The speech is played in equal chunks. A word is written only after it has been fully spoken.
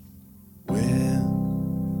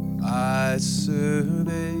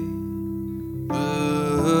survey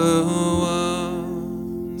the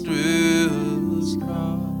wondrous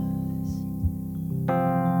cross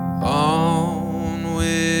on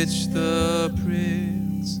which the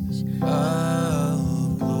Prince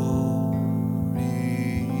of Glory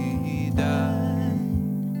died.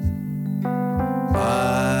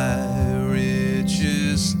 My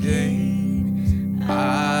richest gain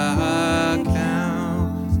I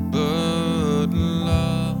count but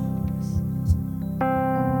loss,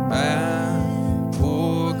 and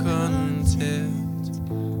pour contempt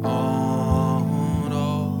on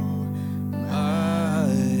all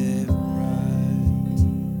my pride.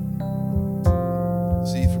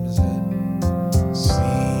 See from his head.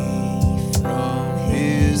 See from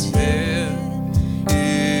his head,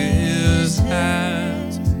 his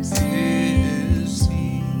hands, his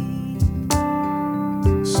feet.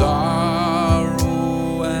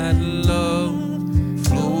 Sorrow and love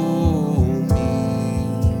flow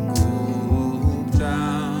mingled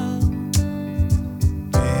down.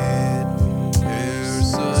 Did there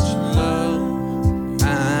such love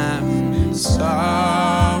and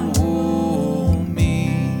sorrow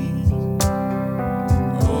meet?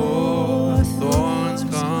 Oh, thorns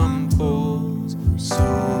compose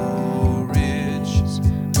so rich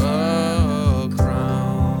a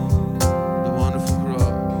crown. The wonderful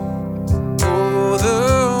cross. Oh,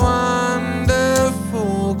 the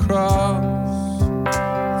wonderful cross.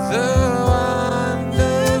 The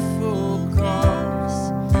wonderful cross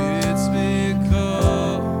bids me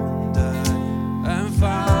come die and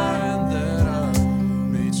find that I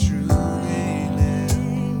may truly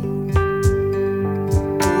live.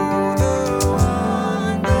 Oh, the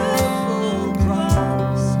wonderful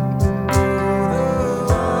cross. Oh, the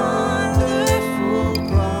wonderful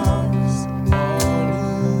cross. All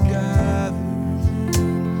who gather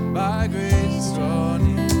by grace draw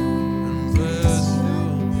near and bless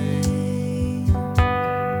your name.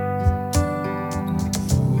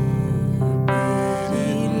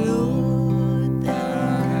 Forbidden, Lord,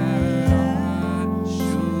 that I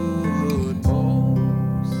should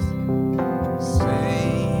boast,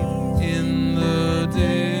 save in the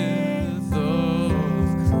death of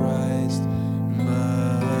Christ,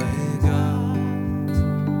 my God.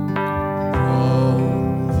 All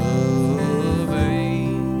the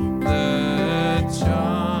vain that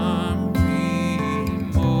charmed me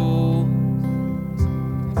most,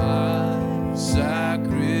 I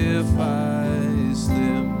sacrifice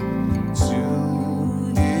them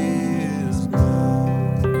to his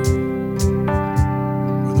blood.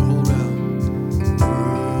 For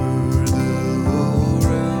the whole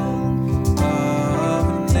realm of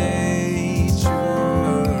nature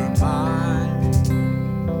mine,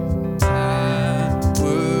 that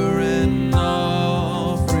were an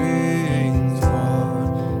offering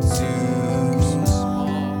far too small.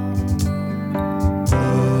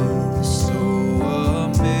 Love so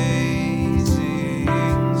amazing,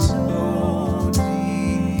 so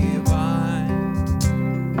divine,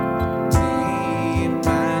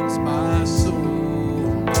 demands my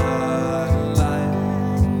soul, my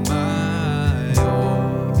life, my all.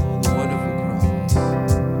 The wonderful cross.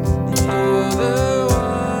 Oh, the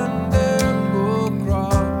wonderful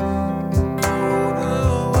cross. Oh, the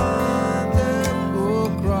wonderful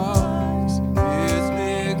cross bids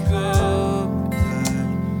me come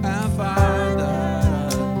and find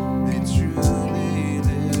that I may truly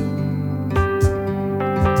live.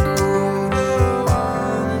 Oh, the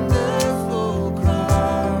wonderful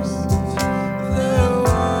cross, the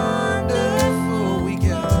wonderful we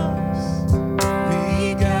gather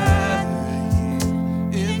here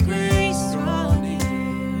in grace draw near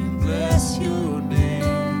and bless your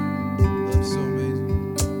name. Love so amazing.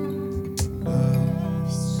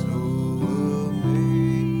 Love so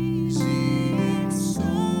amazing, so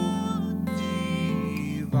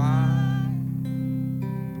divine,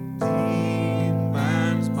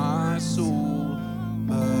 demands my soul,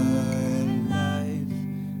 my life,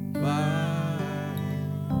 my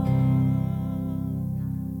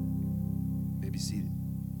may be seated.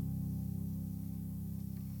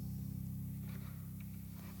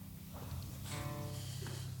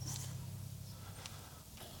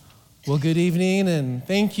 Well, good evening, and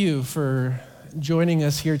thank you for joining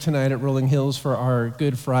us here tonight at Rolling Hills for our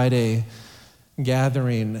Good Friday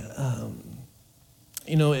gathering.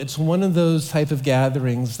 It's one of those type of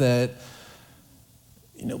gatherings that,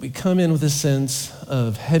 we come in with a sense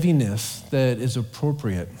of heaviness that is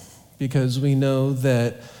appropriate, because we know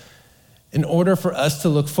that in order for us to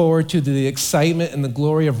look forward to the excitement and the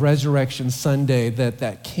glory of Resurrection Sunday,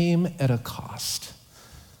 that came at a cost.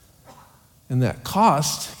 And that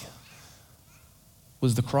cost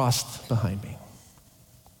was the cross behind me.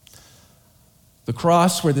 The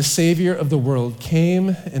cross where the Savior of the world came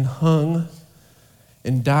and hung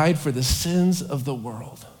and died for the sins of the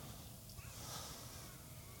world.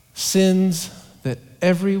 Sins that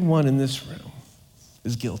everyone in this room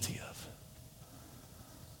is guilty of.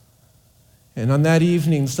 And on that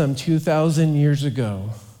evening, some 2,000 years ago,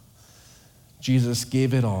 Jesus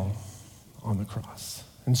gave it all on the cross.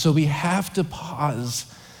 And so we have to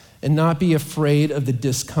pause and not be afraid of the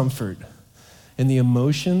discomfort and the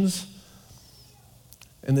emotions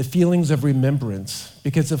and the feelings of remembrance.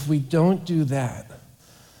 Because if we don't do that,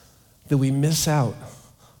 then we miss out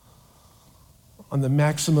on the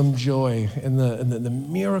maximum joy and the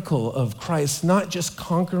miracle of Christ, not just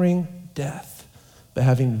conquering death, but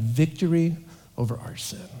having victory over our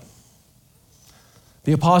sin.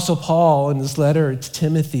 The Apostle Paul, in his letter to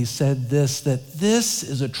Timothy, said this, that this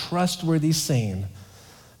is a trustworthy saying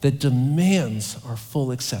that demands our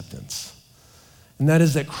full acceptance. And that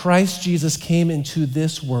is that Christ Jesus came into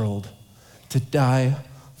this world to die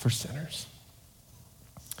for sinners.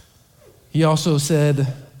 He also said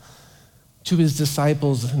to his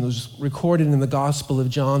disciples, and it was recorded in the Gospel of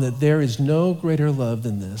John, that there is no greater love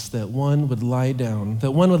than this, that one would lay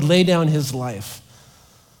down his life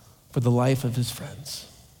for the life of his friends.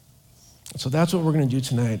 So that's what we're going to do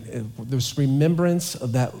tonight. There's remembrance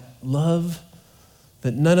of that love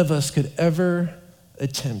that none of us could ever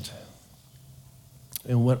attempt,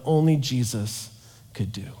 and what only Jesus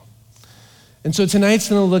could do. And so tonight's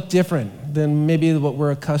going to look different than maybe what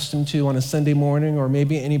we're accustomed to on a Sunday morning, or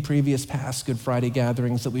maybe any previous past Good Friday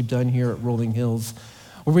gatherings that we've done here at Rolling Hills,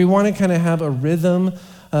 where we want to kind of have a rhythm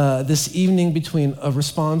this evening between a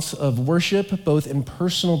response of worship, both in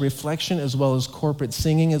personal reflection as well as corporate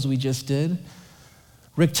singing, as we just did.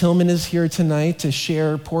 Rick Tillman is here tonight to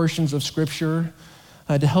share portions of Scripture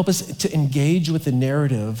to help us to engage with the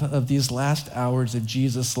narrative of these last hours of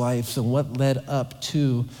Jesus' life and what led up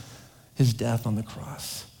to his death on the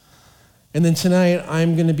cross. And then tonight,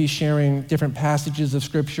 I'm going to be sharing different passages of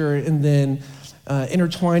Scripture and then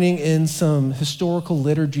intertwining in some historical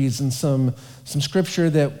liturgies and some Scripture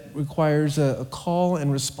that requires a call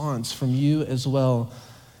and response from you as well.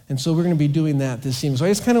 And so we're going to be doing that this evening. So I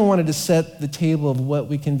just kind of wanted to set the table of what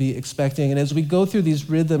we can be expecting. And as we go through these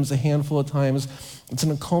rhythms a handful of times, it's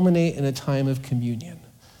going to culminate in a time of communion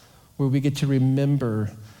where we get to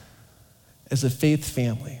remember as a faith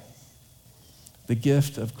family the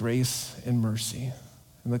gift of grace and mercy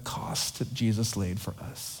and the cost that Jesus laid for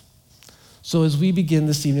us. So as we begin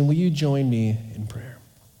this evening, will you join me in prayer?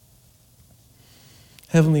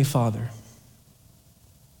 Heavenly Father,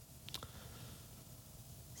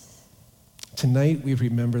 tonight we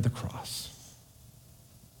remember the cross.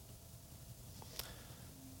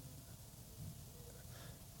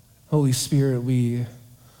 Holy Spirit, we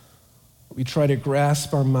try to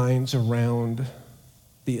grasp our minds around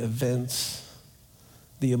the events,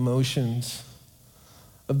 the emotions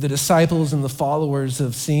of the disciples and the followers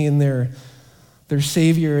of seeing their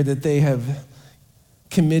Savior that they have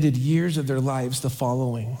committed years of their lives to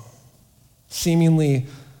following, seemingly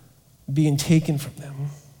being taken from them.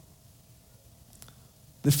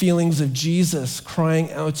 The feelings of Jesus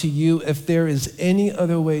crying out to you, if there is any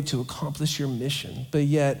other way to accomplish your mission, but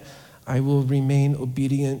yet I will remain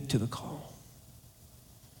obedient to the call.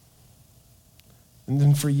 And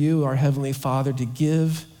then for you, our Heavenly Father, to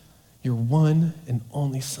give your one and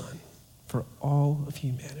only Son for all of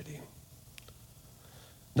humanity.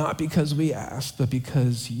 Not because we asked, but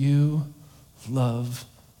because you love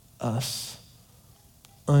us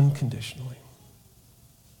unconditionally.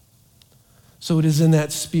 So it is in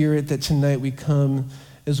that spirit that tonight we come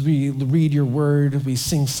as we read your word, we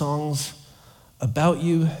sing songs about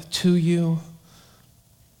you, to you.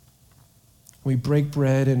 We break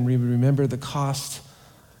bread and we remember the cost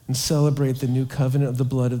and celebrate the new covenant of the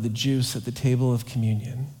blood of the juice at the table of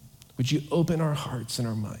communion. Would you open our hearts and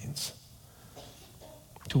our minds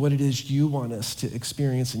to what it is you want us to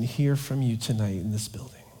experience and hear from you tonight in this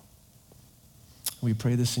building? We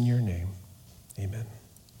pray this in your name. Amen.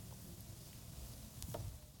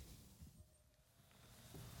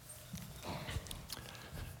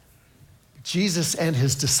 Jesus and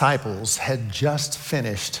his disciples had just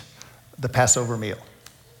finished the Passover meal.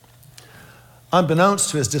 Unbeknownst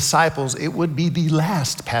to his disciples, it would be the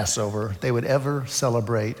last Passover they would ever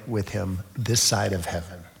celebrate with him this side of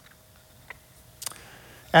heaven.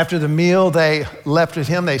 After the meal, they left with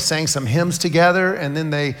him. They sang some hymns together, and then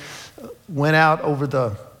they went out over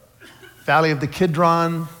the valley of the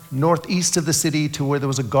Kidron, northeast of the city, to where there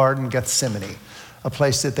was a garden, Gethsemane, a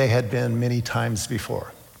place that they had been many times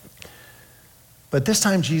before. But this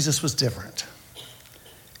time, Jesus was different.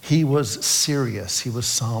 He was serious. He was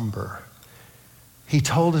somber. He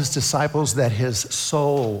told his disciples that his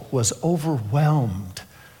soul was overwhelmed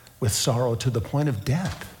with sorrow to the point of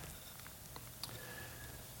death.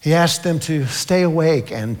 He asked them to stay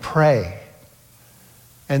awake and pray.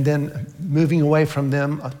 And then moving away from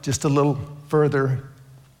them just a little further,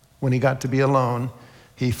 when he got to be alone,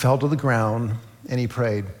 he fell to the ground and he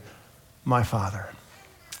prayed, "My Father,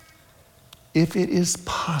 if it is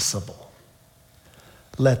possible,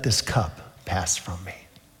 let this cup pass from me.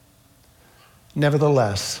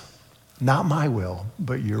 Nevertheless, not my will,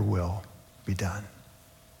 but your will be done."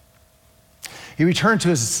 He returned to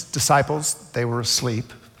his disciples. They were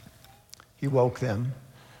asleep. He woke them.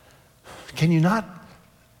 "Can you not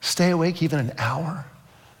stay awake even an hour?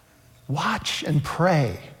 Watch and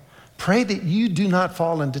pray. Pray that you do not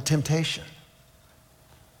fall into temptation."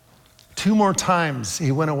 2 more times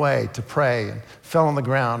he went away to pray and fell on the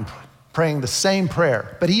ground, praying the same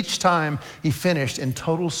prayer. But each time he finished in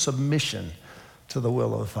total submission to the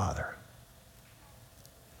will of the Father.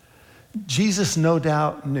 Jesus no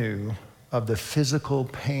doubt knew of the physical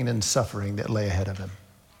pain and suffering that lay ahead of him.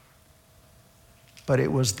 But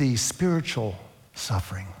it was the spiritual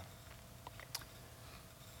suffering.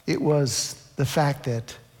 It was the fact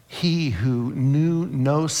that he who knew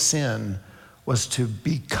no sin was to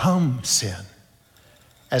become sin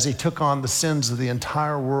as he took on the sins of the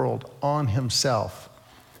entire world on himself.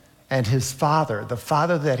 And his Father, the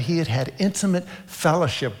Father that he had had intimate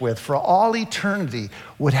fellowship with for all eternity,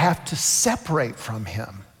 would have to separate from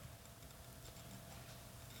him.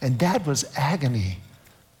 And that was agony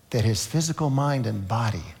that his physical mind and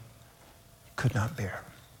body could not bear.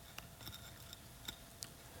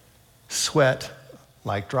 Sweat,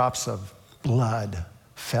 like drops of blood,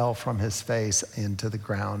 fell from his face into the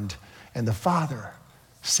ground, and the Father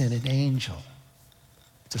sent an angel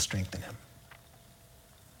to strengthen him.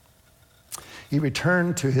 He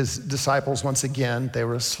returned to his disciples once again. They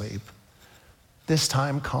were asleep. This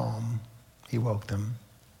time calm, he woke them.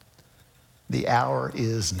 "The hour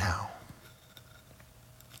is now."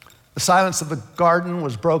 The silence of the garden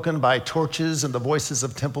was broken by torches and the voices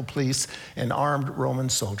of temple police and armed Roman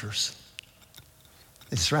soldiers.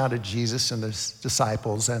 They surrounded Jesus and his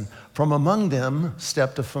disciples, and from among them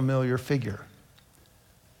stepped a familiar figure,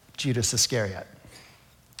 Judas Iscariot,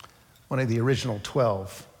 one of the original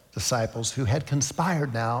 12 disciples who had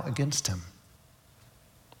conspired now against him.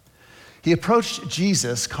 He approached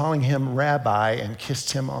Jesus, calling him Rabbi, and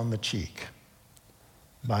kissed him on the cheek.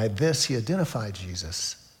 By this, he identified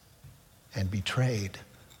Jesus and betrayed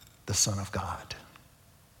the Son of God.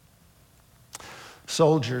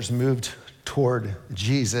 Soldiers moved toward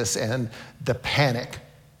Jesus, and the panic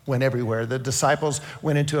went everywhere. The disciples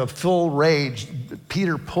went into a full rage.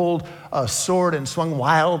 Peter pulled a sword and swung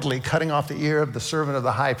wildly, cutting off the ear of the servant of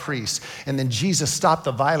the high priest. And then Jesus stopped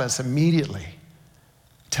the violence immediately,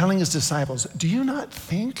 telling his disciples, "Do you not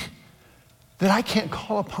think that I can't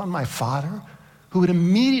call upon my Father, who would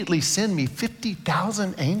immediately send me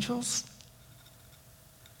 50,000 angels?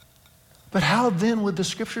 But how then would the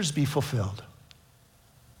scriptures be fulfilled?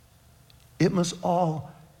 It must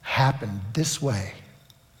all happen this way,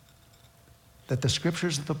 that the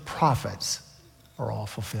scriptures of the prophets are all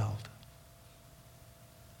fulfilled."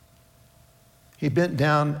 He bent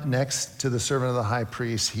down next to the servant of the high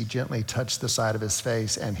priest. He gently touched the side of his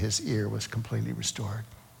face, and his ear was completely restored.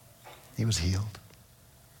 He was healed.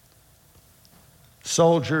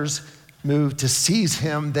 Soldiers moved to seize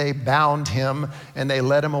him. They bound him, and they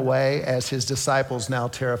led him away as his disciples, now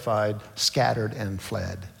terrified, scattered and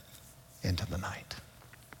fled into the night.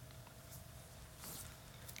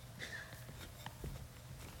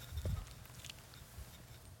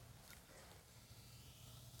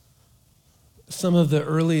 Some of the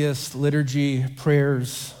earliest liturgy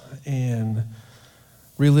prayers and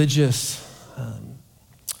religious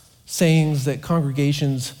sayings that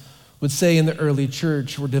congregations would say in the early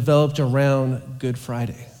church were developed around Good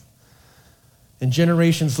Friday. And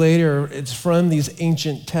generations later, it's from these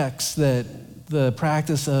ancient texts that the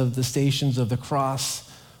practice of the Stations of the Cross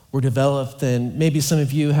were developed, and maybe some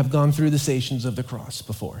of you have gone through the Stations of the Cross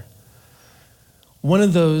before. One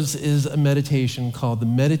of those is a meditation called the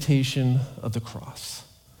Meditation of the Cross.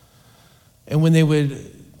 And when they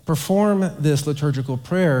would perform this liturgical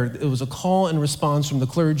prayer, it was a call and response from the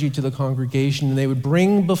clergy to the congregation, and they would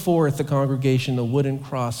bring before the congregation a wooden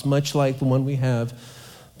cross, much like the one we have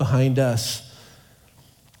behind us.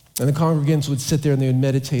 And the congregants would sit there and they would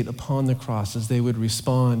meditate upon the cross as they would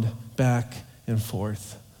respond back and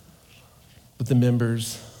forth with the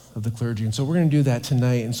members of the clergy. And so we're going to do that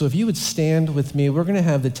tonight. And so if you would stand with me, we're going to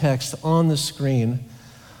have the text on the screen.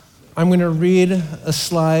 I'm going to read a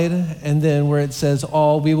slide, and then where it says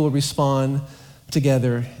all, we will respond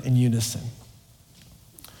together in unison.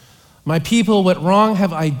 My people, what wrong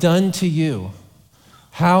have I done to you?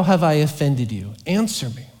 How have I offended you? Answer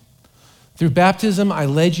me. Through baptism, I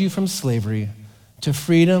led you from slavery to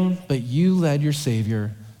freedom, but you led your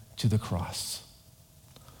Savior to the cross.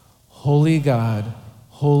 Holy God,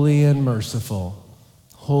 holy and merciful,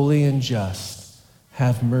 holy and just,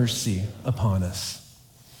 have mercy upon us.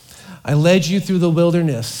 I led you through the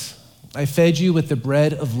wilderness. I fed you with the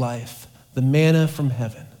bread of life, the manna from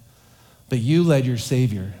heaven, but you led your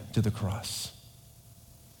Savior to the cross.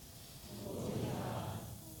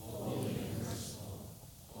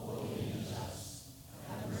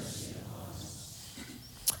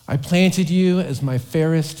 I planted you as my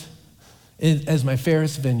fairest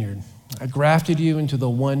vineyard. I grafted you into the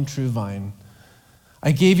one true vine.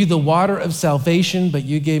 I gave you the water of salvation, but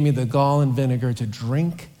you gave me the gall and vinegar to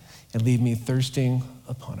drink and leave me thirsting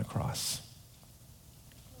upon a cross.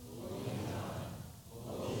 Holy God,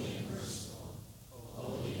 holy and merciful,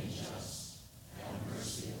 holy and just, have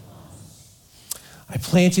mercy upon us. I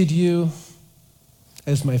planted you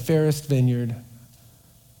as my fairest vineyard.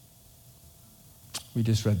 We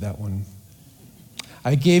just read that one.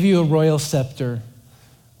 I gave you a royal scepter,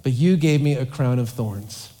 but you gave me a crown of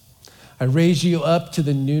thorns. I raised you up to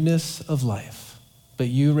the newness of life, but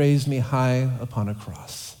you raised me high upon a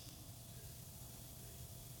cross.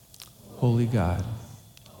 Holy God,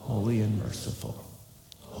 holy and merciful,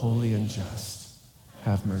 holy and just,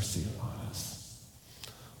 have mercy upon us.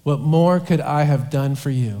 What more could I have done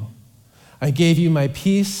for you? I gave you my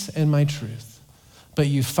peace and my truth, but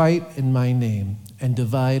you fight in my name and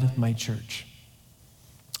divide my church.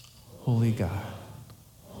 Holy God,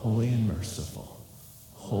 holy and merciful,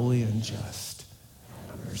 holy and just,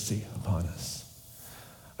 have mercy upon us.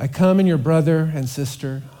 I come in your brother and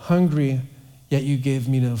sister, hungry, yet you gave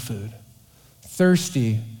me no food.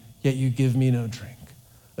 Thirsty, yet you give me no drink.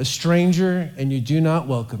 A stranger, and you do not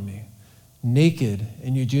welcome me. Naked,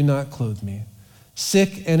 and you do not clothe me.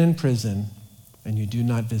 Sick and in prison, and you do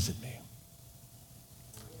not visit me.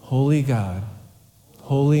 Holy God,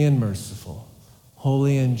 holy and merciful,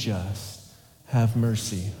 holy and just, have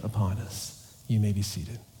mercy upon us. You may be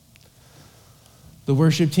seated. The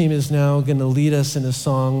worship team is now going to lead us in a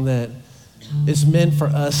song that is meant for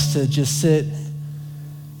us to just sit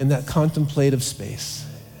in that contemplative space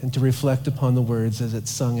and to reflect upon the words as it's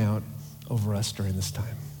sung out over us during this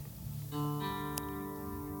time.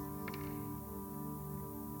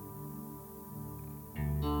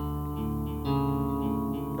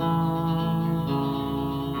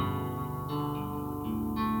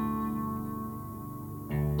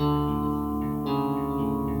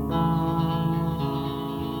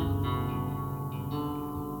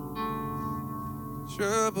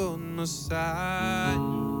 Troubled Messiah,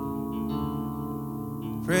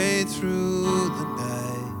 pray through the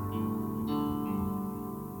night,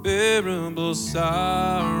 bearable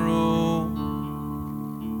sorrow,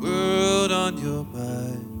 world on your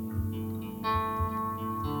mind,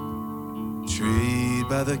 betrayed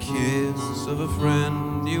by the kiss of a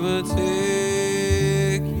friend, you were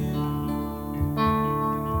taken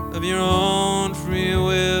of your own free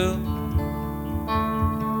will,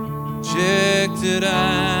 rejected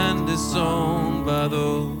and disowned by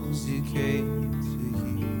those you came to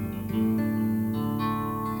heal.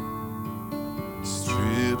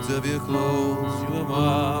 Stripped of your clothes, you were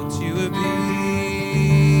mocked, you were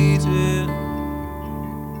beaten,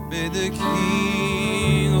 made the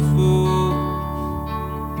king a fool,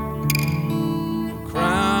 a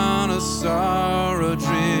crown of sorrow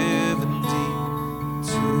driven deep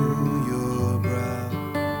to your brow.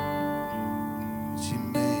 She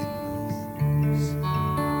made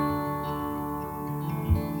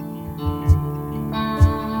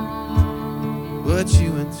what you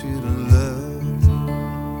went through to love you,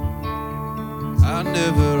 I'll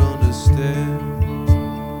never understand.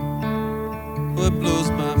 What blows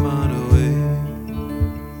my mind away,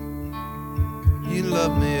 you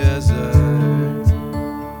love me as I am.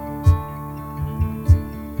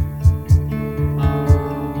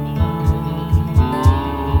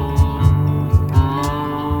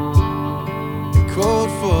 Cold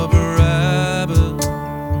for Barabbas,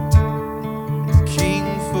 king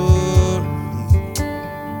for me,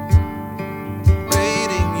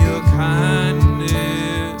 raiding your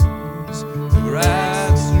kindness,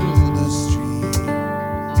 rags through the street.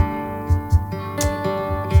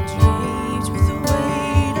 Draped with the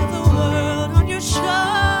weight of the world on your shoulders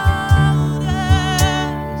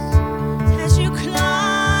as you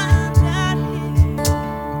climbed that hill,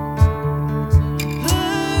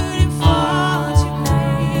 hurting far too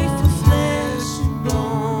great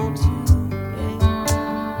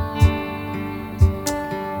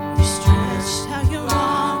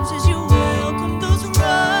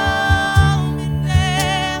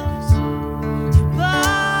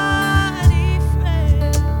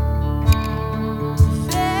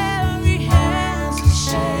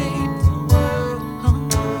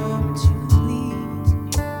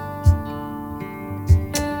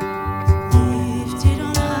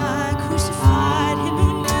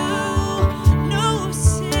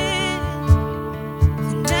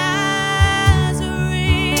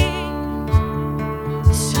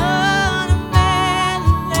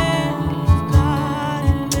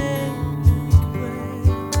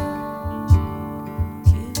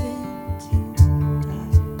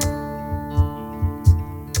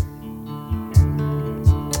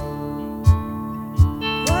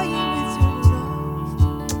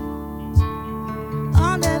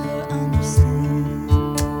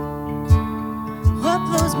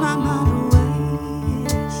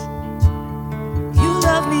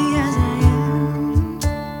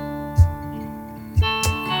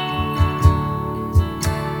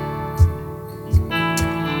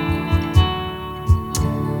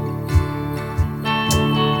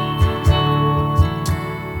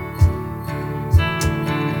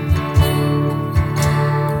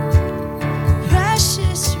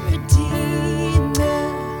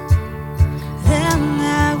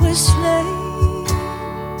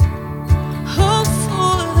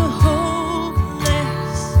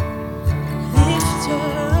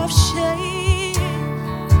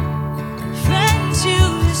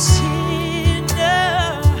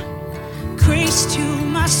peace to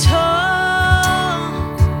my soul.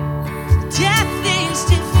 Death is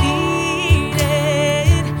defeated.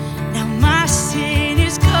 Now my sin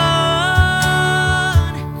is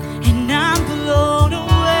gone, and I'm blown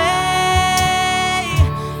away.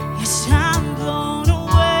 Yes, I'm blown away.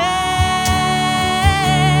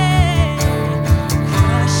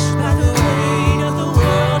 Crushed by the weight of the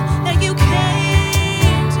world that you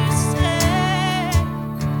came to save.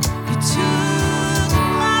 You took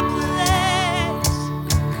my place.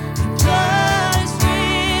 Blood's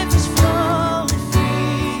rivers flowing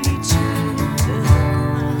freely to the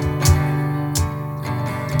ground.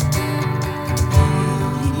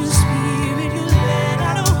 In your spirit, you let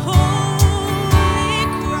out a holy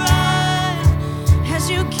cry as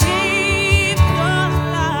you keep your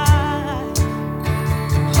life.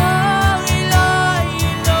 Holy Lord,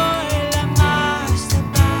 la master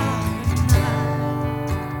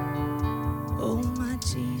oh my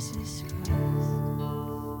Jesus Christ.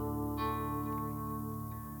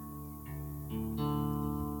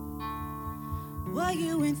 What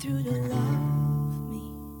you went through to love me,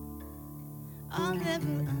 I'll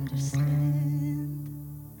never understand.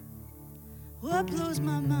 What blows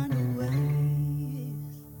my mind away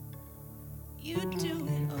is you do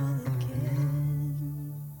it all again.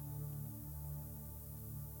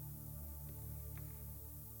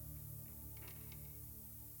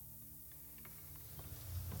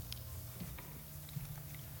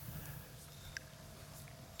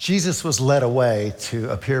 Jesus was led away to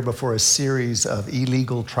appear before a series of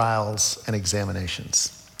illegal trials and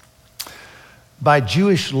examinations. By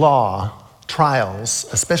Jewish law, trials,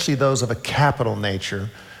 especially those of a capital nature,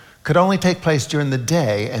 could only take place during the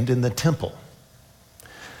day and in the temple.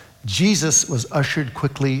 Jesus was ushered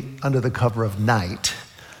quickly under the cover of night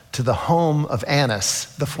to the home of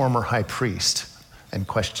Annas, the former high priest, and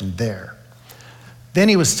questioned there. Then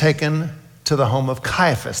he was taken to the home of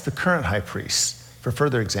Caiaphas, the current high priest, for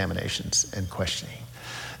further examinations and questioning.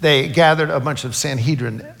 They gathered a bunch of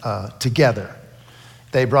Sanhedrin together.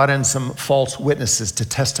 They brought in some false witnesses to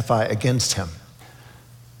testify against him.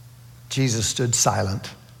 Jesus stood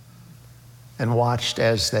silent and watched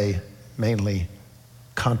as they mainly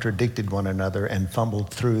contradicted one another and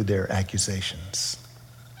fumbled through their accusations.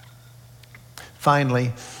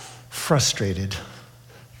 Finally, frustrated,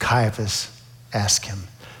 Caiaphas asked him,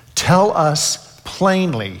 "Tell us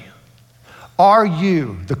plainly, are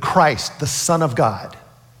you the Christ, the Son of God?"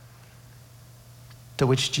 To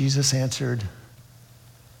which Jesus answered,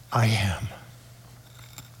 "I am.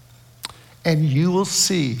 And you will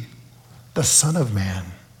see the Son of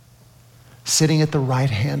Man sitting at the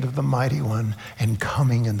right hand of the Mighty One and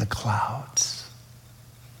coming in the clouds."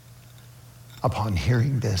 Upon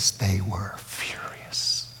hearing this, they were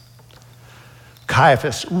furious.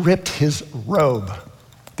 Caiaphas ripped his robe.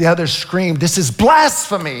 The others screamed, "This is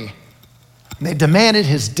blasphemy!" And they demanded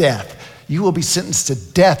his death. "You will be sentenced to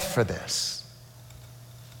death for this."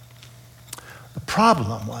 The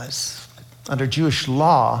problem was, under Jewish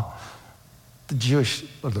law,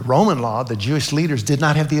 the Roman law, the Jewish leaders did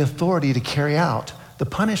not have the authority to carry out the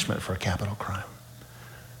punishment for a capital crime.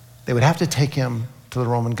 They would have to take him to the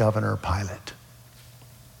Roman governor, Pilate.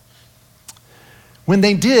 When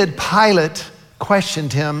they did, Pilate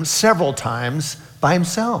questioned him several times by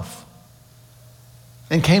himself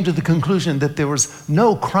and came to the conclusion that there was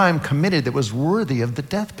no crime committed that was worthy of the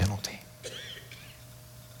death penalty.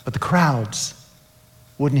 But the crowds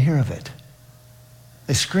wouldn't hear of it.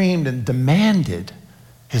 They screamed and demanded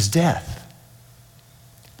his death.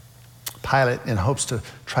 Pilate, in hopes to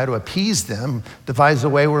try to appease them, devised a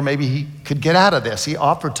way where maybe he could get out of this. He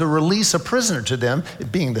offered to release a prisoner to them,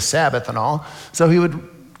 it being the Sabbath and all, so he would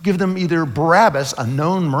give them either Barabbas, a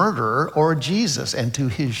known murderer, or Jesus. And to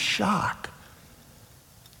his shock,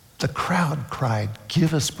 the crowd cried,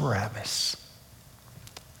 "Give us Barabbas.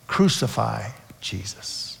 Crucify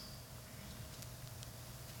Jesus."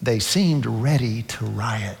 They seemed ready to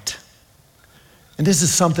riot. And this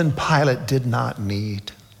is something Pilate did not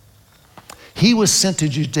need. He was sent to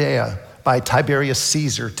Judea by Tiberius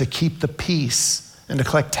Caesar to keep the peace and to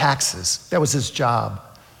collect taxes. That was his job.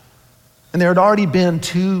 And there had already been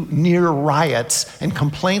 2 near riots and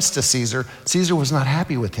complaints to Caesar. Caesar was not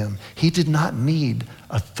happy with him. He did not need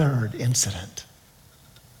a 3rd incident.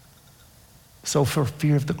 So for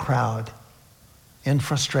fear of the crowd, in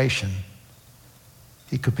frustration,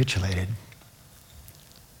 he capitulated,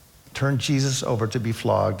 turned Jesus over to be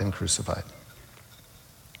flogged and crucified.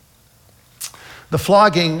 The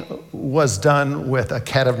flogging was done with a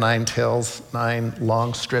cat of 9 tails, 9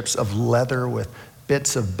 long strips of leather with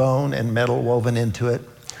bits of bone and metal woven into it,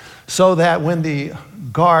 so that when the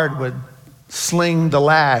guard would sling the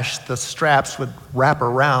lash, the straps would wrap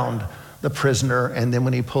around the prisoner, and then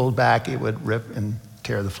when he pulled back, it would rip and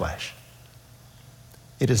tear the flesh.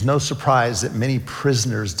 It is no surprise that many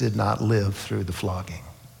prisoners did not live through the flogging.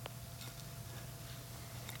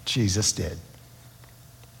 Jesus did.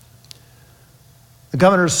 The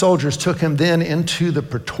governor's soldiers took him then into the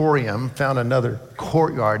praetorium, found another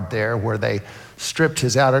courtyard there where they stripped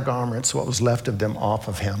his outer garments, what was left of them, off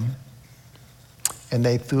of him, and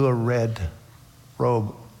they threw a red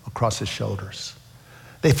robe across his shoulders.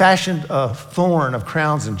 They fashioned a thorn of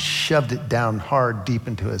crowns and shoved it down hard deep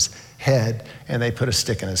into his head, and they put a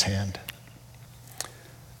stick in his hand.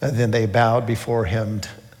 And then they bowed before him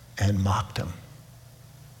and mocked him.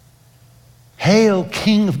 "Hail,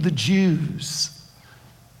 King of the Jews!"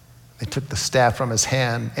 They took the staff from his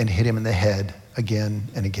hand and hit him in the head again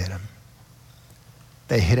and again.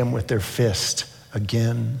 They hit him with their fist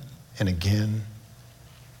again and again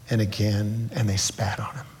and again, and they spat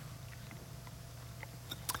on him.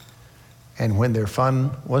 And when their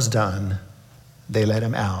fun was done, they let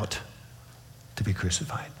him out to be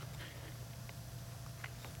crucified.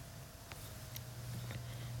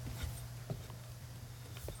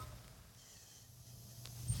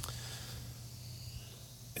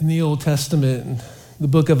 In the Old Testament, the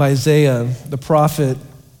book of Isaiah, the prophet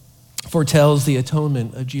foretells the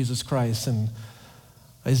atonement of Jesus Christ in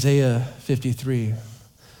Isaiah 53,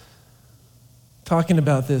 talking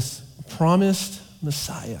about this promised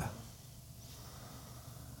Messiah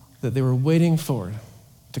that they were waiting for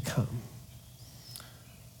to come,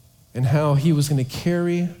 and how he was going to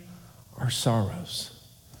carry our sorrows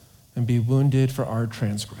and be wounded for our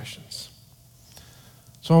transgressions.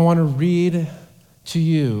 So I want to read to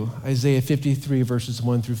you Isaiah 53, verses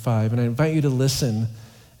 1 through 5, and I invite you to listen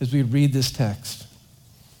as we read this text.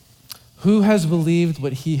 Who has believed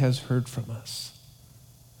what he has heard from us?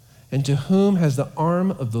 And to whom has the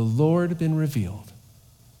arm of the Lord been revealed?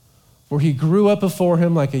 For he grew up before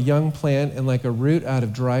him like a young plant and like a root out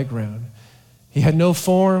of dry ground. He had no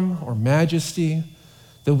form or majesty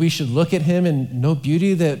that we should look at him, and no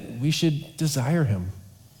beauty that we should desire him.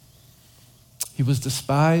 He was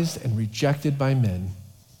despised and rejected by men,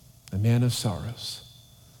 a man of sorrows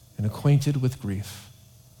and acquainted with grief.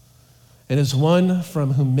 And as one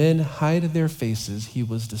from whom men hide their faces, he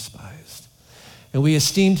was despised. And we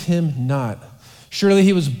esteemed him not. Surely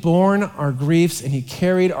he was borne our griefs, and he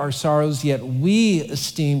carried our sorrows, yet we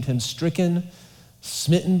esteemed him stricken,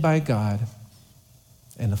 smitten by God,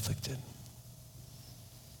 and afflicted.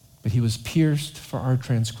 But he was pierced for our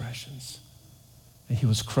transgressions, and he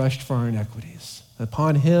was crushed for our iniquities.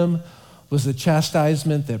 Upon him was the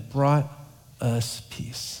chastisement that brought us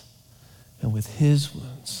peace, and with his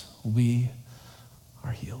wounds we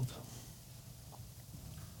are healed.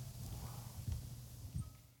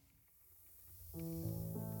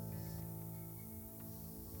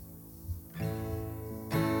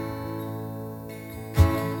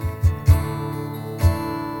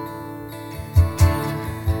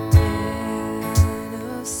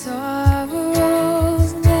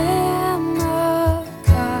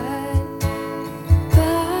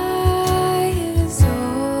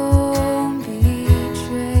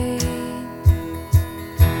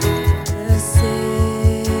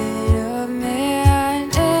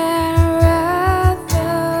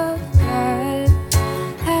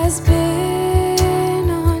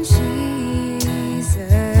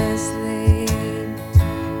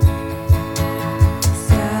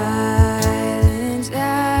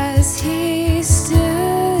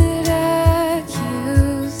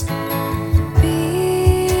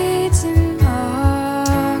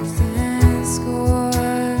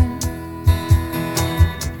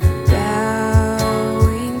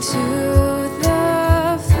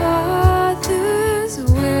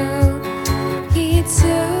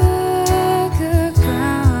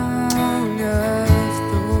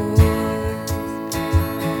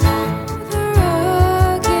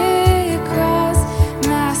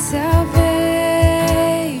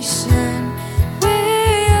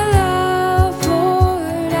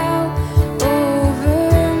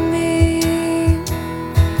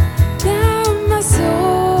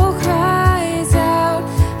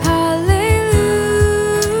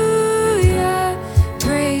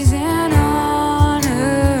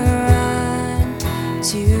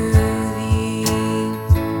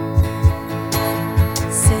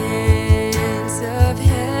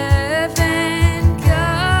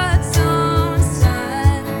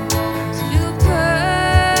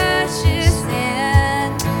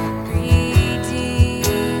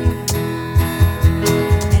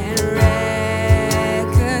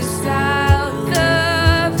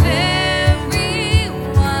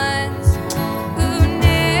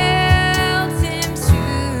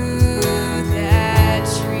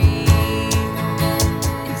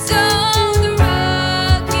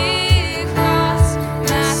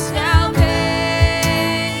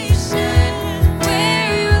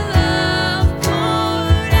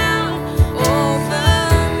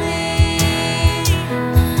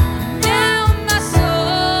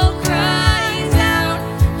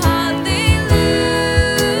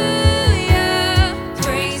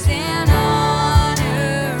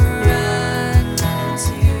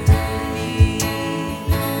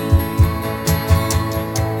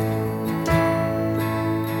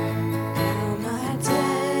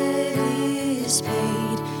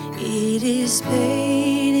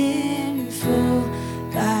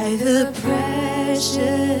 by the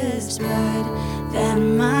precious blood that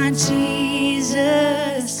my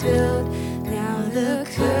Jesus spilled. Now the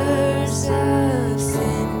curse of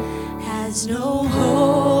sin has no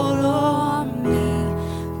hold on me.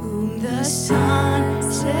 Whom the Son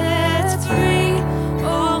sets free,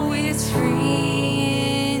 oh, is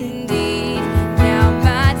free indeed. Now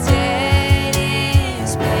my debt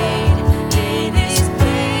is paid, it is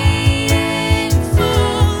paid in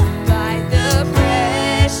full by the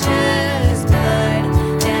precious blood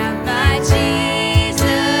that my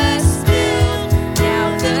Jesus spilled.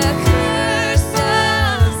 Now the curse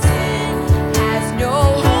of sin has no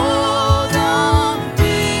hold on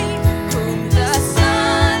me. Whom the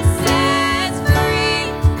Son sets free,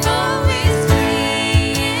 oh, is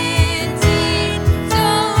free indeed. So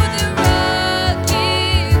the rugged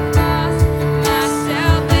cross, my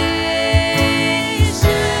salvation,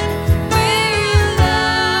 where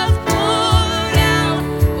love poured out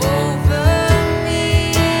over me.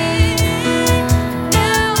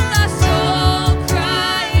 Now my soul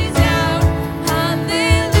cries out,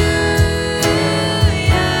 hallelujah,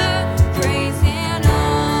 praise and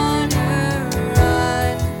honor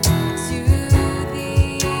unto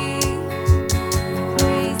thee.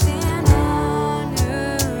 Praise and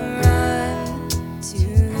honor unto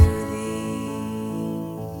thee.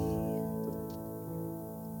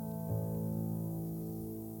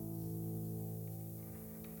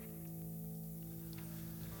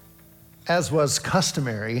 As was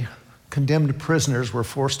customary, condemned prisoners were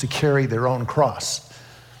forced to carry their own cross.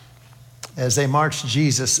 As they marched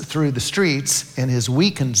Jesus through the streets in his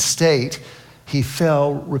weakened state, he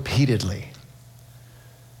fell repeatedly.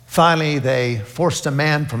 Finally, they forced a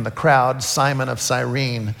man from the crowd, Simon of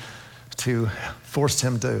Cyrene, to force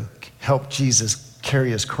him to help Jesus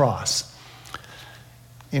carry his cross.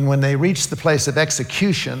 And when they reached the place of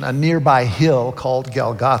execution, a nearby hill called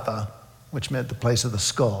Golgotha, which meant the place of the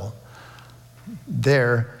skull,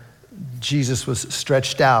 there Jesus was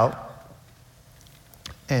stretched out,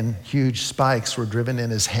 and huge spikes were driven in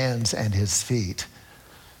his hands and his feet,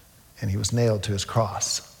 and he was nailed to his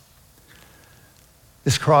cross.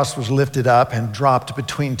 This cross was lifted up and dropped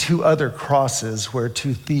between two other crosses where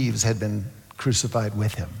two thieves had been crucified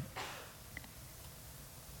with him.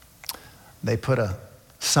 They put a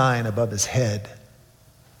sign above his head.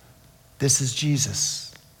 This is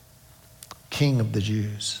Jesus, King of the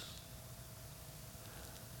Jews.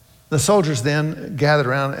 The soldiers then gathered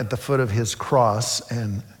around at the foot of his cross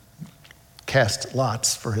and cast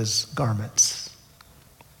lots for his garments.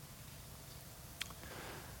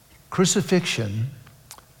 Crucifixion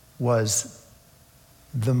was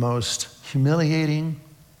the most humiliating,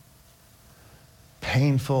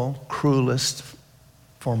 painful, cruelest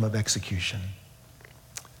form of execution.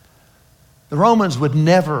 The Romans would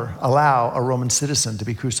never allow a Roman citizen to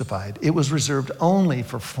be crucified. It was reserved only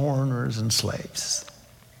for foreigners and slaves.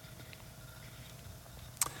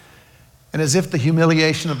 And as if the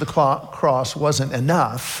humiliation of the cross wasn't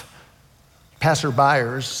enough,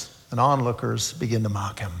 passerbyers and onlookers began to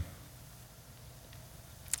mock him.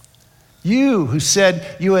 You who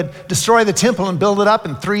said you would destroy the temple and build it up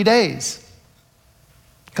in 3 days,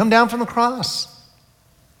 come down from the cross.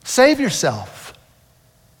 Save yourself.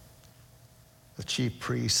 The chief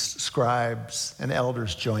priests, scribes, and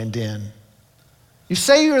elders joined in. You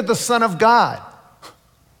say you're the Son of God.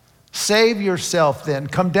 Save yourself then.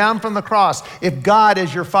 Come down from the cross. If God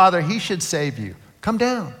is your Father, he should save you. Come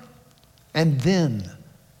down. And then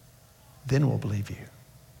we'll believe you.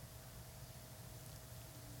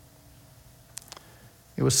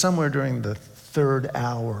 It was somewhere during the 3rd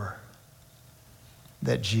hour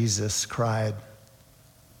that Jesus cried,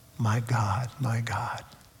 my God,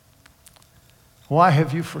 why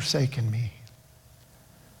have you forsaken me?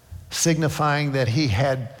 Signifying that he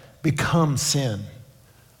had become sin.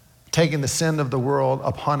 Taking the sin of the world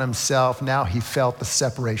upon himself, now he felt the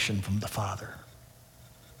separation from the Father.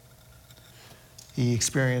 He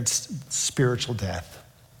experienced spiritual death,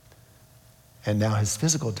 and now his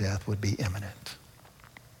physical death would be imminent.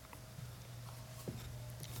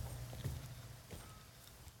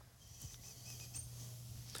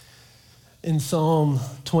 In Psalm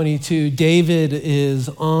 22, David is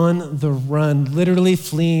on the run, literally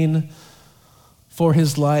fleeing for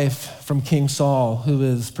his life from King Saul, who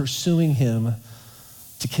is pursuing him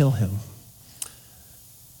to kill him.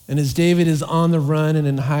 And as David is on the run and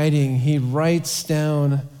in hiding, he writes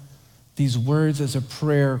down these words as a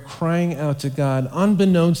prayer, crying out to God,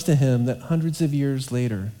 unbeknownst to him that hundreds of years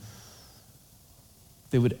later,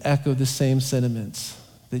 they would echo the same sentiments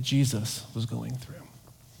that Jesus was going through.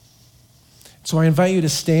 So I invite you to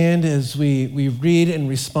stand as we read and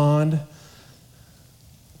respond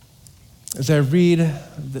as I read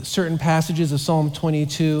certain passages of Psalm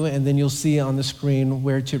 22, and then you'll see on the screen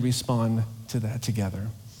where to respond to that together.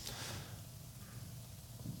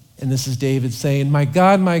 And this is David saying, my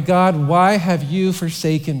God, why have you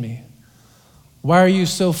forsaken me? Why are you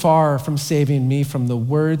so far from saving me from the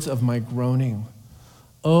words of my groaning?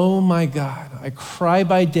 Oh my God, I cry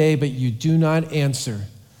by day, but you do not answer,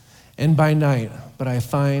 and by night, but I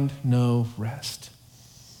find no rest.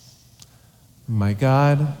 My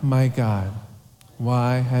God,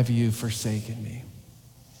 why have you forsaken me?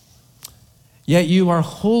 Yet you are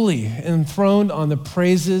holy, enthroned on the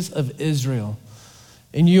praises of Israel.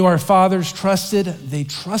 And you, our fathers, they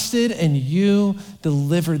trusted, and you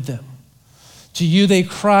delivered them. To you they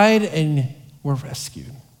cried and were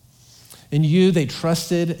rescued. In you they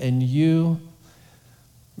trusted, and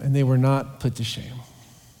they were not put to shame.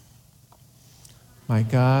 My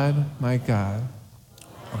God, why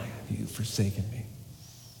have you forsaken me?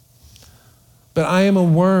 But I am a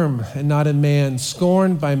worm and not a man,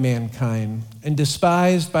 scorned by mankind and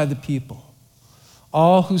despised by the people.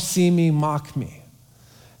 All who see me mock me.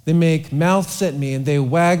 They make mouths at me and they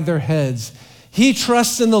wag their heads. He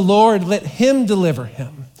trusts in the Lord, let him deliver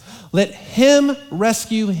him. Let him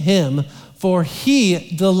rescue him, for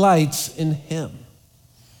he delights in him.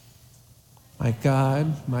 My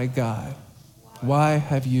God, why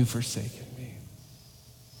have you forsaken me?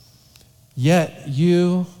 Yet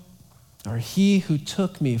you are he who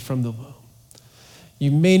took me from the womb.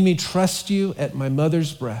 You made me trust you at my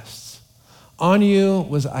mother's breasts. On you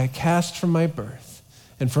was I cast from my birth,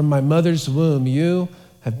 and from my mother's womb you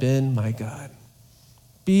have been my God.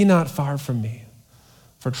 Be not far from me,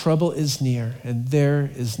 for trouble is near, and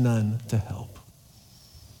there is none to help.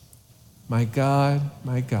 My God,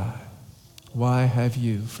 why have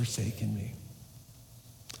you forsaken me?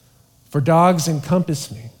 For dogs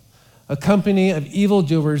encompass me. A company of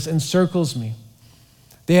evildoers encircles me.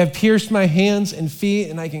 They have pierced my hands and feet,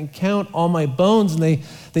 and I can count all my bones, and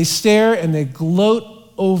they stare and they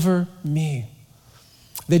gloat over me.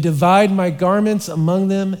 They divide my garments among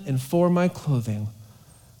them, and for my clothing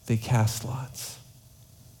they cast lots.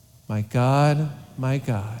 My God,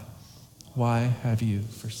 why have you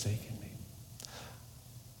forsaken me?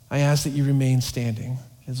 I ask that you remain standing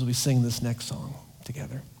as we sing this next song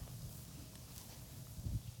together.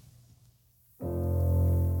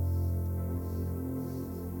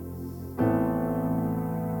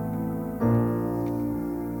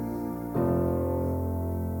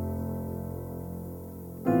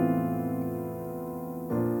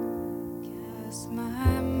 Cast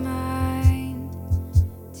my mind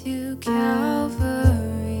to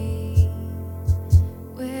Calvary,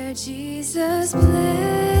 where Jesus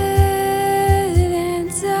bled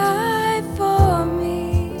and died for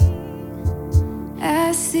me.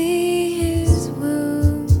 I see his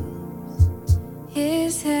wounds,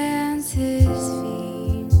 his hands, his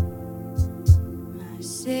feet, my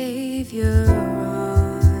Savior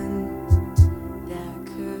on that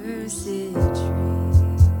cursed tree.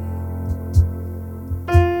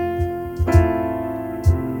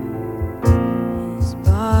 His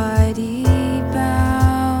body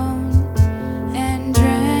bound and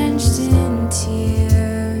drenched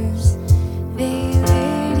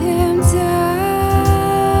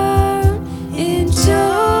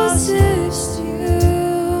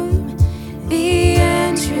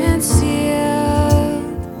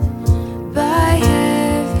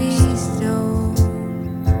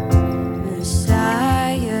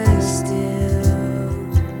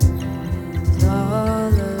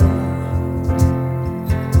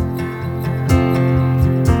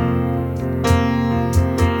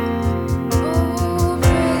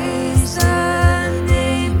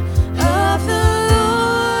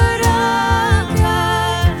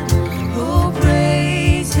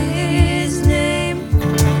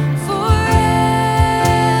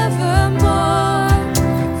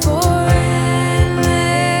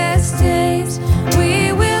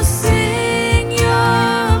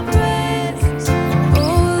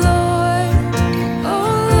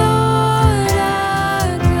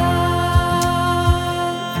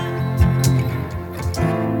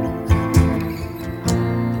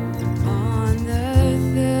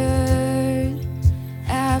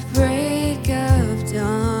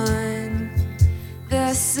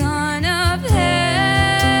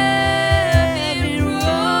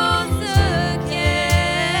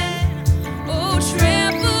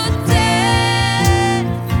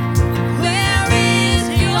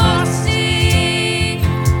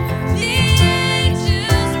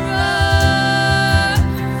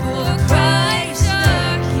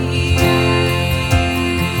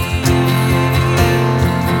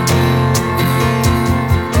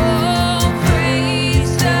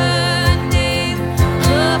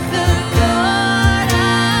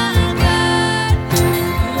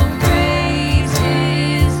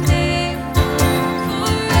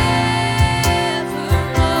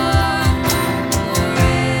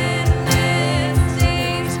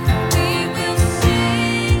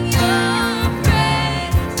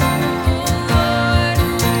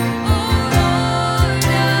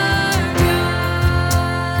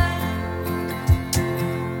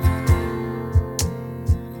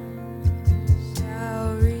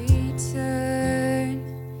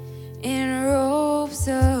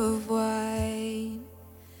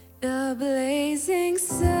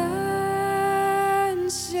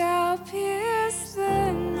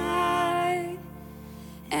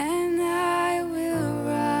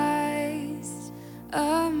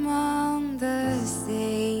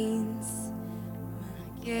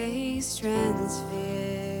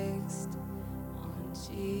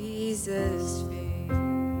Jesus' face.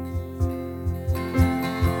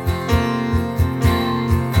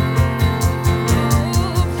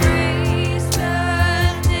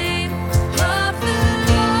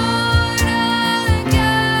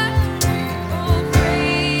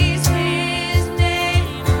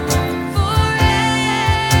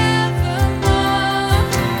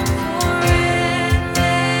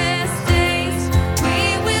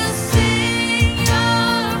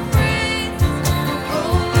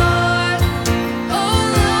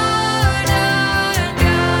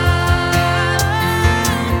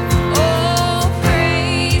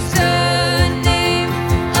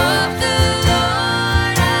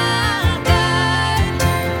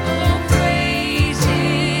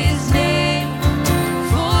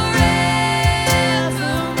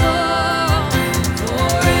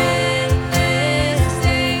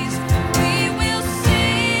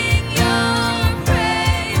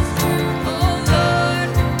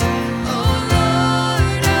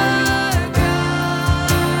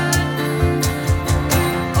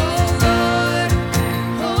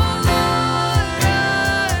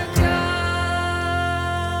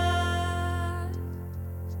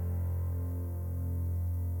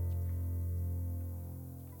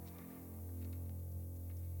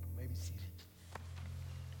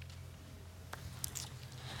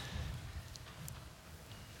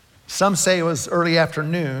 Some say it was early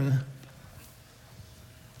afternoon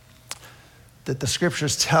that the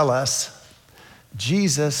scriptures tell us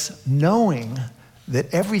Jesus, knowing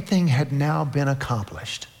that everything had now been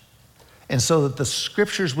accomplished, and so that the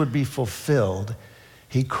scriptures would be fulfilled,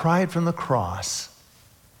 he cried from the cross,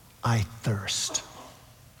 "I thirst."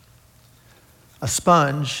 A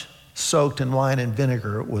sponge soaked in wine and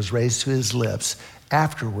vinegar was raised to his lips,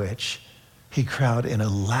 after which he cried in a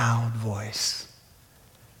loud voice,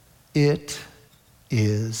 "It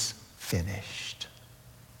is finished.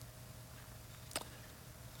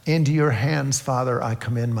 Into your hands, Father, I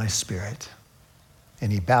commend my spirit."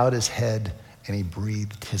 And he bowed his head and he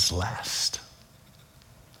breathed his last.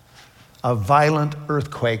 A violent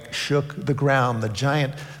earthquake shook the ground. The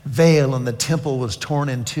giant veil in the temple was torn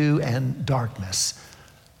in two, and darkness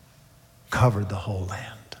covered the whole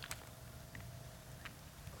land.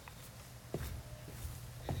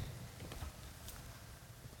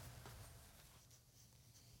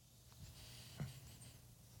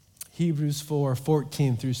 Hebrews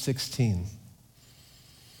 4:14 through 16.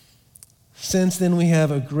 Since then we have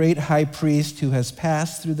a great high priest who has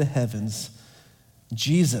passed through the heavens,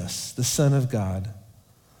 Jesus, the Son of God.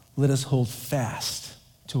 Let us hold fast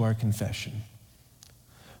to our confession.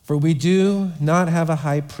 For we do not have a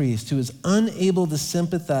high priest who is unable to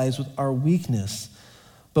sympathize with our weakness,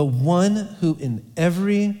 but one who in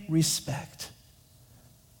every respect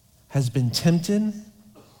has been tempted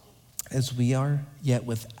as we are, yet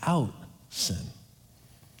without sin.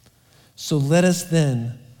 So let us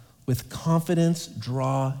then, with confidence,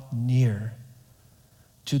 draw near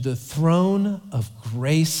to the throne of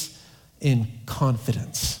grace in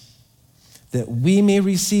confidence, that we may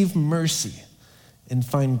receive mercy and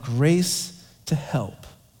find grace to help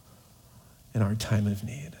in our time of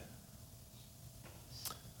need.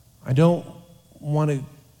 I don't want to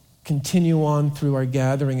continue on through our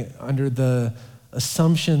gathering under the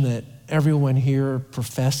assumption that everyone here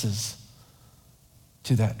professes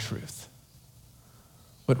to that truth.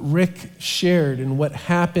 What Rick shared and what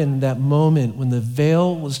happened that moment when the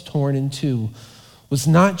veil was torn in two was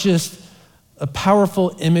not just a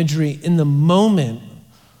powerful imagery in the moment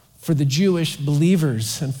for the Jewish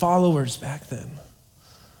believers and followers back then,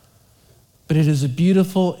 but it is a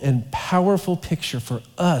beautiful and powerful picture for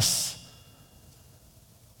us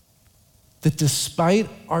that despite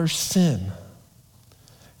our sin,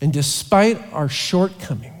 and despite our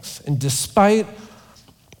shortcomings, and despite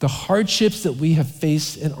the hardships that we have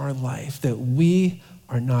faced in our life, that we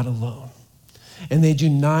are not alone. And they do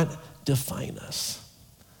not define us,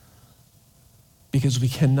 because we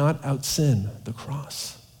cannot out-sin the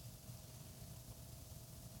cross.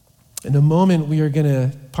 In a moment, we are going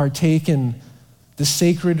to partake in the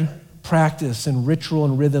sacred practice and ritual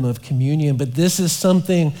and rhythm of communion, but this is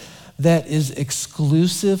something that is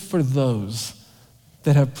exclusive for those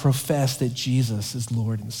that have professed that Jesus is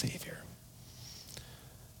Lord and Savior.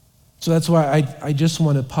 So that's why I just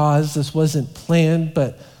want to pause. This wasn't planned,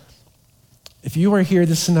 but if you are here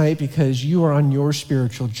this night because you are on your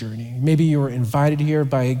spiritual journey, maybe you were invited here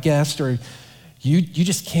by a guest, or you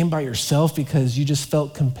just came by yourself because you just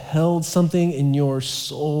felt compelled, something in your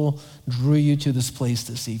soul drew you to this place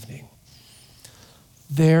this evening.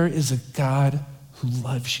 There is a God who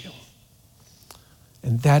loves you.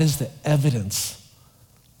 And that is the evidence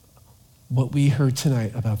what we heard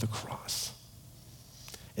tonight about the cross.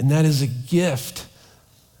 And that is a gift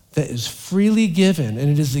that is freely given, and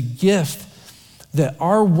it is a gift that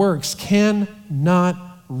our works cannot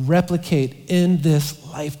replicate in this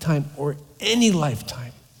lifetime or any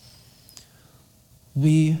lifetime.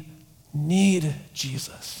 We need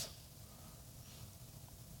Jesus.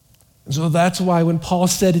 And so that's why when Paul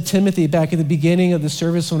said to Timothy back at the beginning of the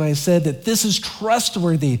service, when I said that this is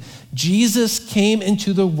trustworthy, Jesus came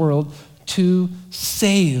into the world to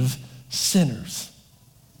save sinners,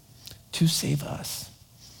 to save us.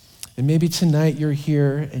 And maybe tonight you're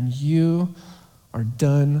here and you are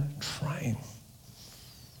done trying.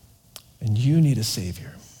 And you need a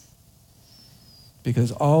Savior.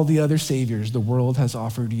 Because all the other saviors the world has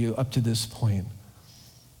offered you up to this point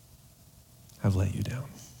have let you down.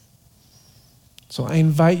 So I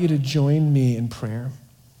invite you to join me in prayer,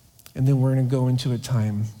 and then we're going to go into a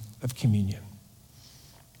time of communion.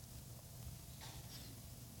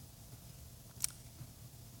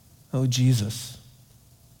 Oh, Jesus,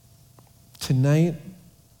 tonight,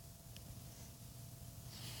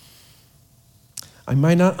 I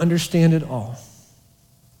might not understand it all,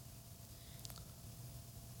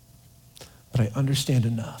 but I understand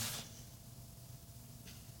enough.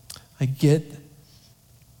 I get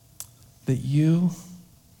that you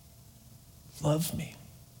love me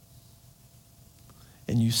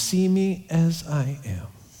and you see me as I am.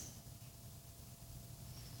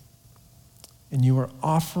 And you are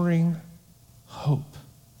offering hope.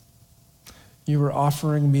 You are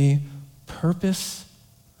offering me purpose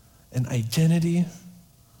and identity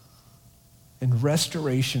and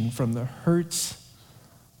restoration from the hurts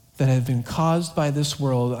that have been caused by this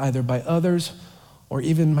world, either by others or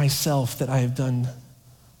even myself, that I have done.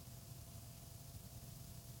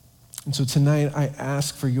 And so tonight I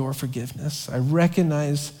ask for your forgiveness. I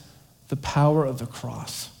recognize the power of the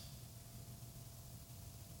cross.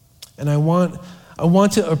 And I want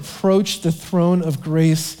to approach the throne of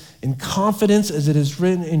grace in confidence as it is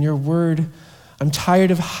written in your word. I'm tired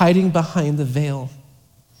of hiding behind the veil.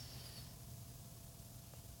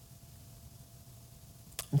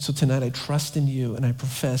 And so tonight I trust in you and I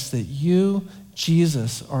profess that you,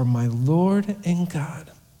 Jesus, are my Lord and God.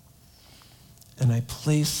 And I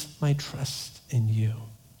place my trust in you.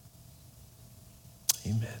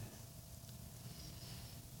 Amen.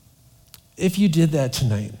 If you did that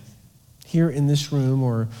tonight, here in this room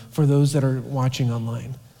or for those that are watching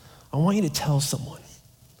online, I want you to tell someone.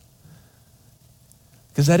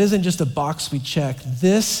 Because that isn't just a box we check.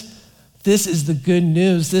 This is the good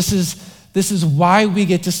news. This is why we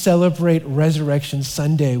get to celebrate Resurrection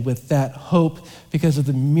Sunday with that hope, because of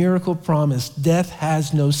the miracle promise. Death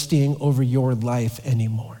has no sting over your life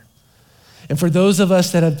anymore. And for those of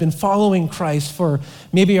us that have been following Christ for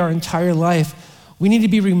maybe our entire life, we need to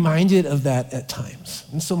be reminded of that at times.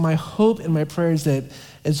 And so my hope and my prayer is that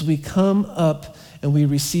as we come up and we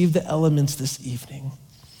receive the elements this evening,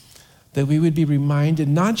 that we would be reminded,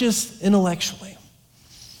 not just intellectually,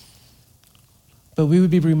 but we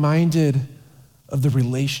would be reminded of the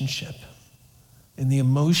relationship and the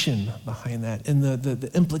emotion behind that and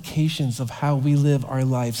the implications of how we live our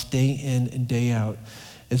lives day in and day out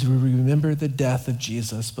as we remember the death of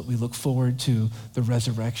Jesus, but we look forward to the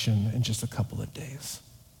resurrection in just a couple of days.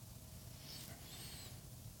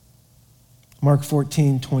 Mark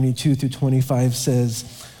 14, 22 through 25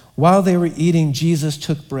 says, while they were eating, Jesus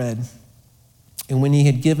took bread, and when he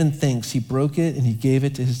had given thanks, he broke it and he gave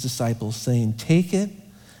it to his disciples, saying, take it,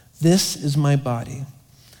 this is my body.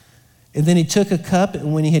 And then he took a cup,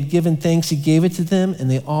 and when he had given thanks, he gave it to them, and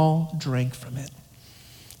they all drank from it.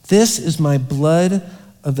 This is my blood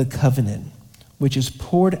of the covenant, which is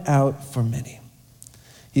poured out for many.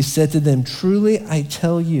 He said to them, truly I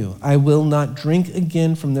tell you, I will not drink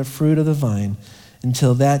again from the fruit of the vine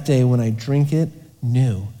until that day when I drink it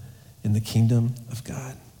new in the kingdom of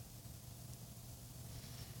God.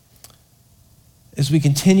 As we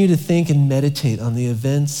continue to think and meditate on the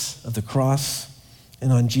events of the cross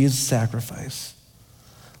and on Jesus' sacrifice,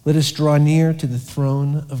 let us draw near to the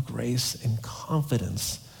throne of grace in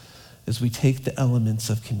confidence as we take the elements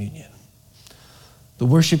of communion. The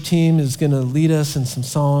worship team is going to lead us in some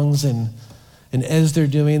songs, and as they're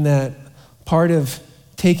doing that, part of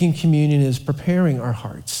taking communion is preparing our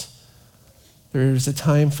hearts. There's a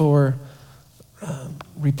time for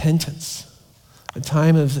repentance, a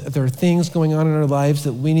time of there are things going on in our lives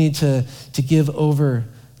that we need to give over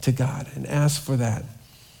to God and ask for that.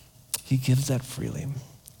 He gives that freely.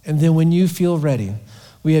 And then when you feel ready,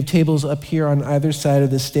 we have tables up here on either side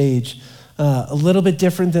of the stage, a little bit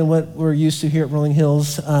different than what we're used to here at Rolling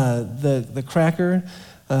Hills. The cracker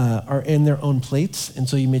are in their own plates. And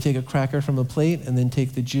so you may take a cracker from a plate and then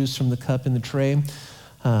take the juice from the cup in the tray.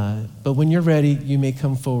 But when you're ready, you may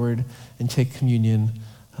come forward and take communion.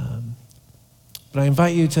 But I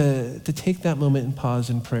invite you to take that moment and pause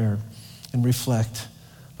in prayer and reflect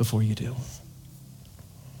before you do.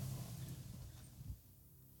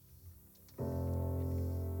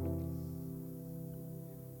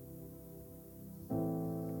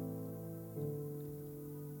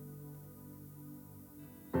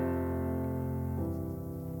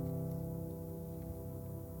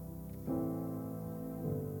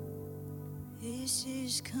 This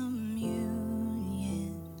is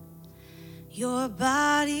communion, your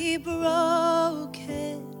body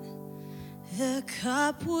broken, the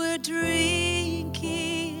cup we're drinking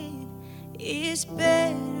is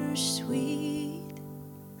bittersweet,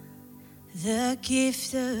 the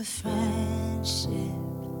gift of friendship,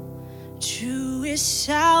 truest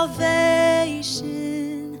salvation,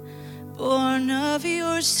 born of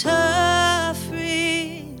your suffering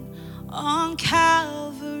on Calvary.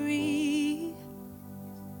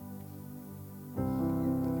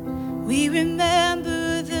 We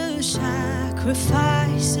remember the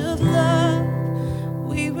sacrifice of love.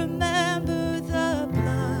 We remember the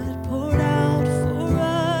blood poured out for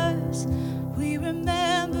us. We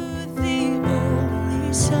remember the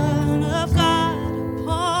only Son of God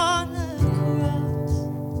upon the cross.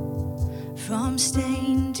 From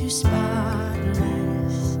stain to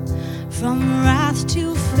spotless, from wrath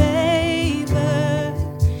to favor,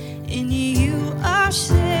 in you our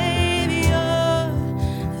Savior,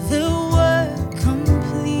 the work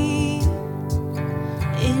complete,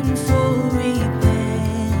 in full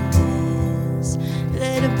repentance,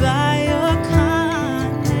 led by your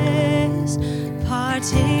kindness,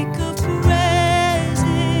 partake of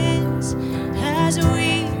presence as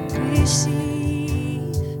we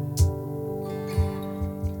receive.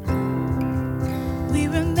 We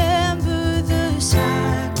remember the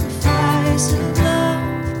sacrifice of love.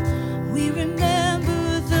 We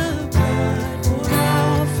remember the blood poured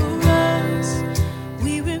out for us.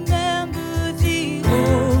 We remember the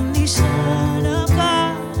only Son of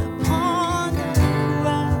God upon the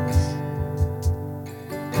cross.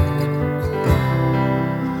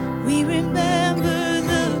 We remember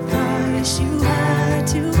the price you had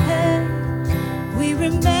to pay. We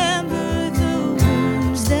remember the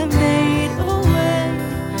wounds that made a way.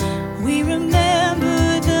 We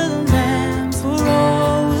remember the Lamb for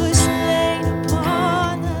all was slain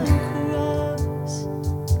upon the cross.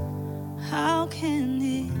 How can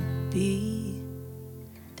it be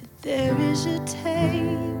that there is a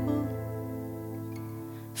table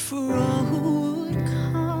for all who would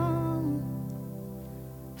come,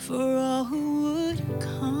 for all who would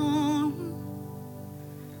come?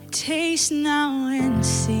 Taste now and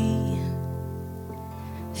see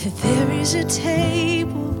that there is a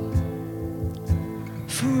table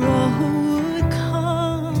for all who would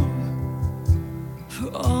come, for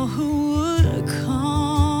all who would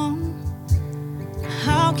come.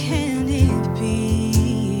 How can it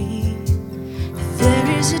be that there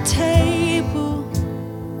is a table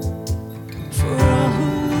for all who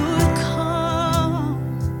would come,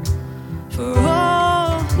 for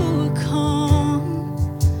all who would come?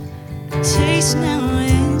 Taste now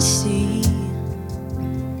and see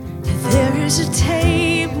that there is a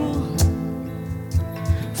table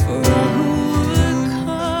for all who would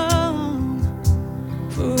come,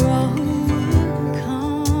 for all who would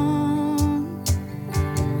come.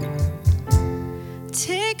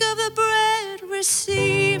 Take of the bread,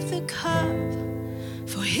 receive the cup,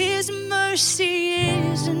 for his mercy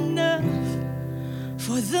is enough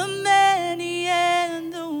for the many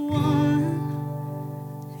and the one.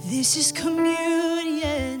 This is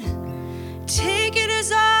communion. Take it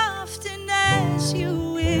as often as you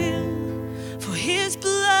will, for his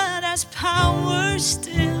blood has power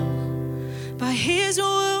still. By his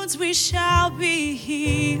wounds we shall be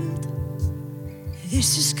healed.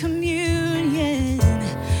 This is communion.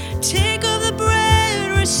 Take of the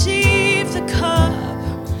bread, receive the cup,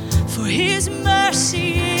 for his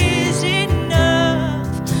mercy is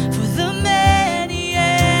enough for the many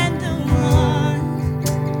and the one.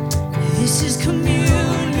 This is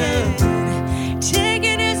communion. Take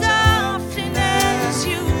it as often as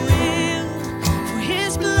you will, for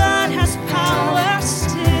his blood has power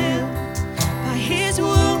still. By his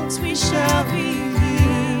wounds we shall be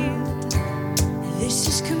healed. This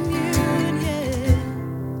is communion.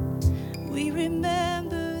 We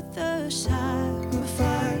remember the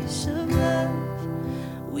sacrifice of love.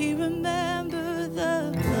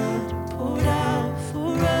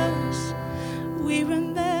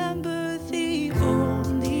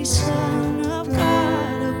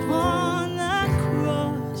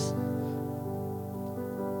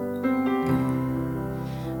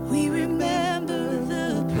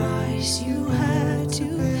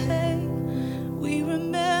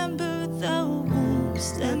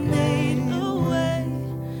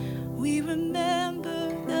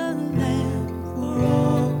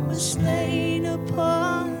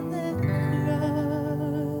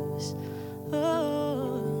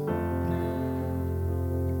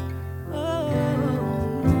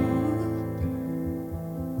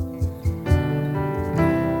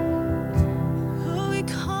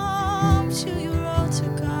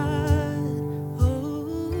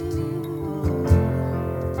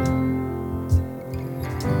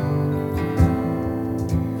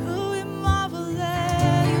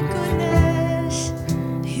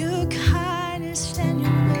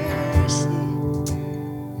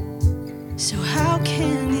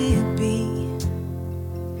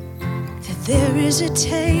 is a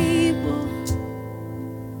table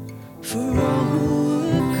for all who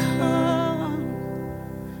would come,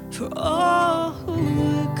 for all who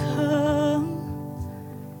would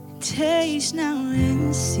come. Taste now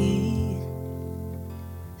and see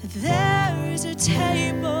that there is a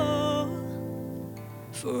table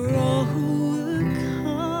for all who would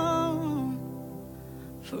come,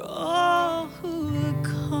 for all who would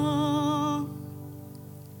come.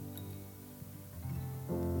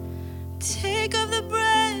 Take of the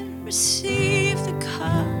bread, receive the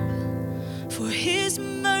cup, for his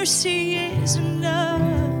mercy is enough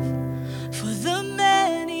for the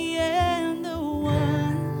many and the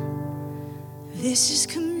one. This is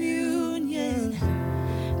communion.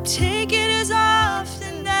 Take it as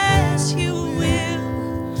often as you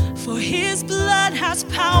will, for his blood has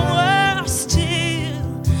power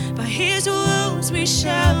still. By his wounds we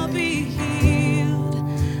shall be healed.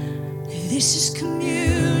 This is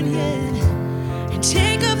communion. And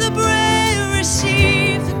take of the bread,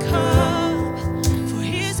 receive the cup, for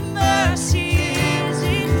his mercy is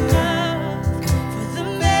enough for the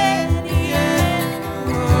many and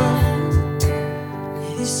the one.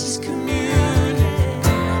 This is communion.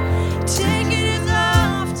 Take it as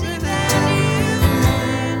often as you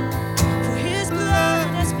will, for his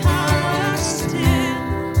blood has power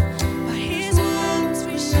still. By his wounds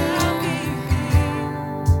we shall be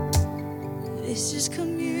healed. This is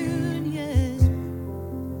communion.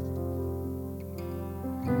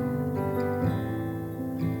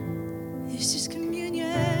 This is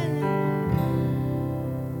communion.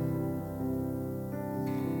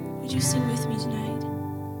 Would you sing with me tonight?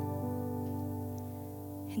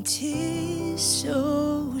 And 'tis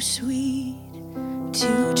so sweet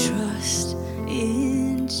to trust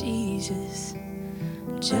in Jesus,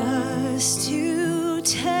 just to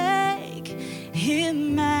take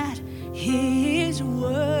him at his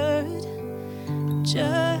word,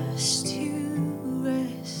 just to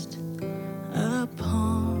rest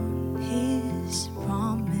upon his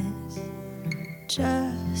promise,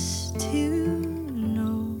 just to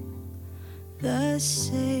know thus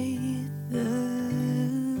saith the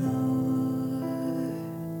Lord.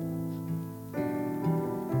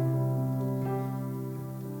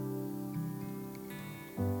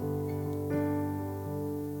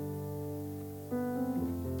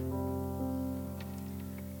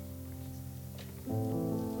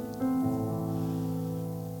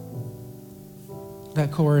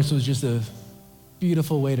 That chorus was just a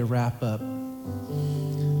beautiful way to wrap up,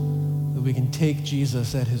 that we can take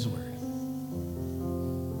Jesus at his word.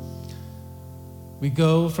 We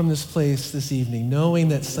go from this place this evening knowing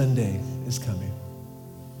that Sunday is coming.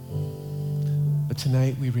 But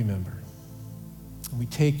tonight we remember. And we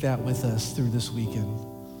take that with us through this weekend.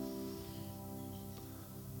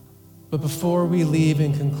 But before we leave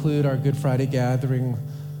and conclude our Good Friday gathering,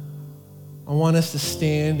 I want us to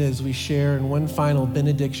stand as we share in one final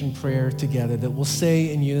benediction prayer together that we'll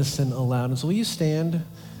say in unison aloud. And so will you stand?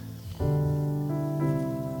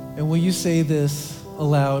 And will you say this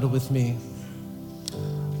aloud with me?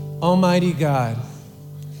 Almighty God,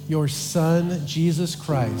 your Son, Jesus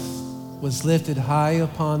Christ, was lifted high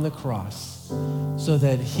upon the cross so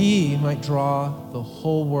that he might draw the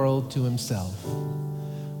whole world to himself.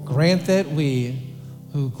 Grant that we,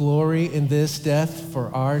 who glory in this death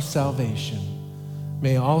for our salvation,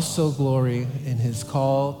 may also glory in his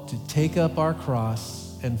call to take up our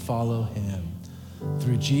cross and follow him.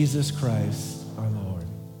 Through Jesus Christ our Lord.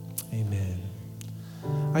 Amen.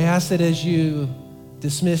 I ask that as you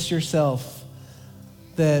dismiss yourself,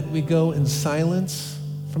 that we go in silence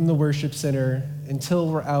from the worship center until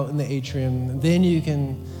we're out in the atrium. Then you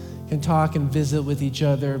can talk and visit with each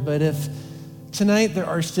other. But if tonight there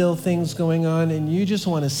are still things going on and you just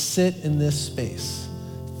want to sit in this space,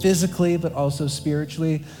 physically but also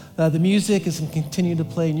spiritually, the music is going to continue to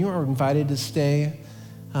play and you are invited to stay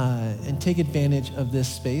and take advantage of this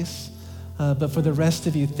space. But for the rest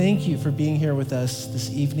of you, thank you for being here with us this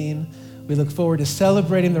evening. We look forward to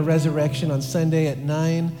celebrating the resurrection on Sunday at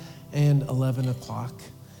 9 and 11 o'clock.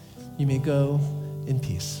 You may go in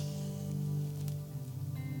peace.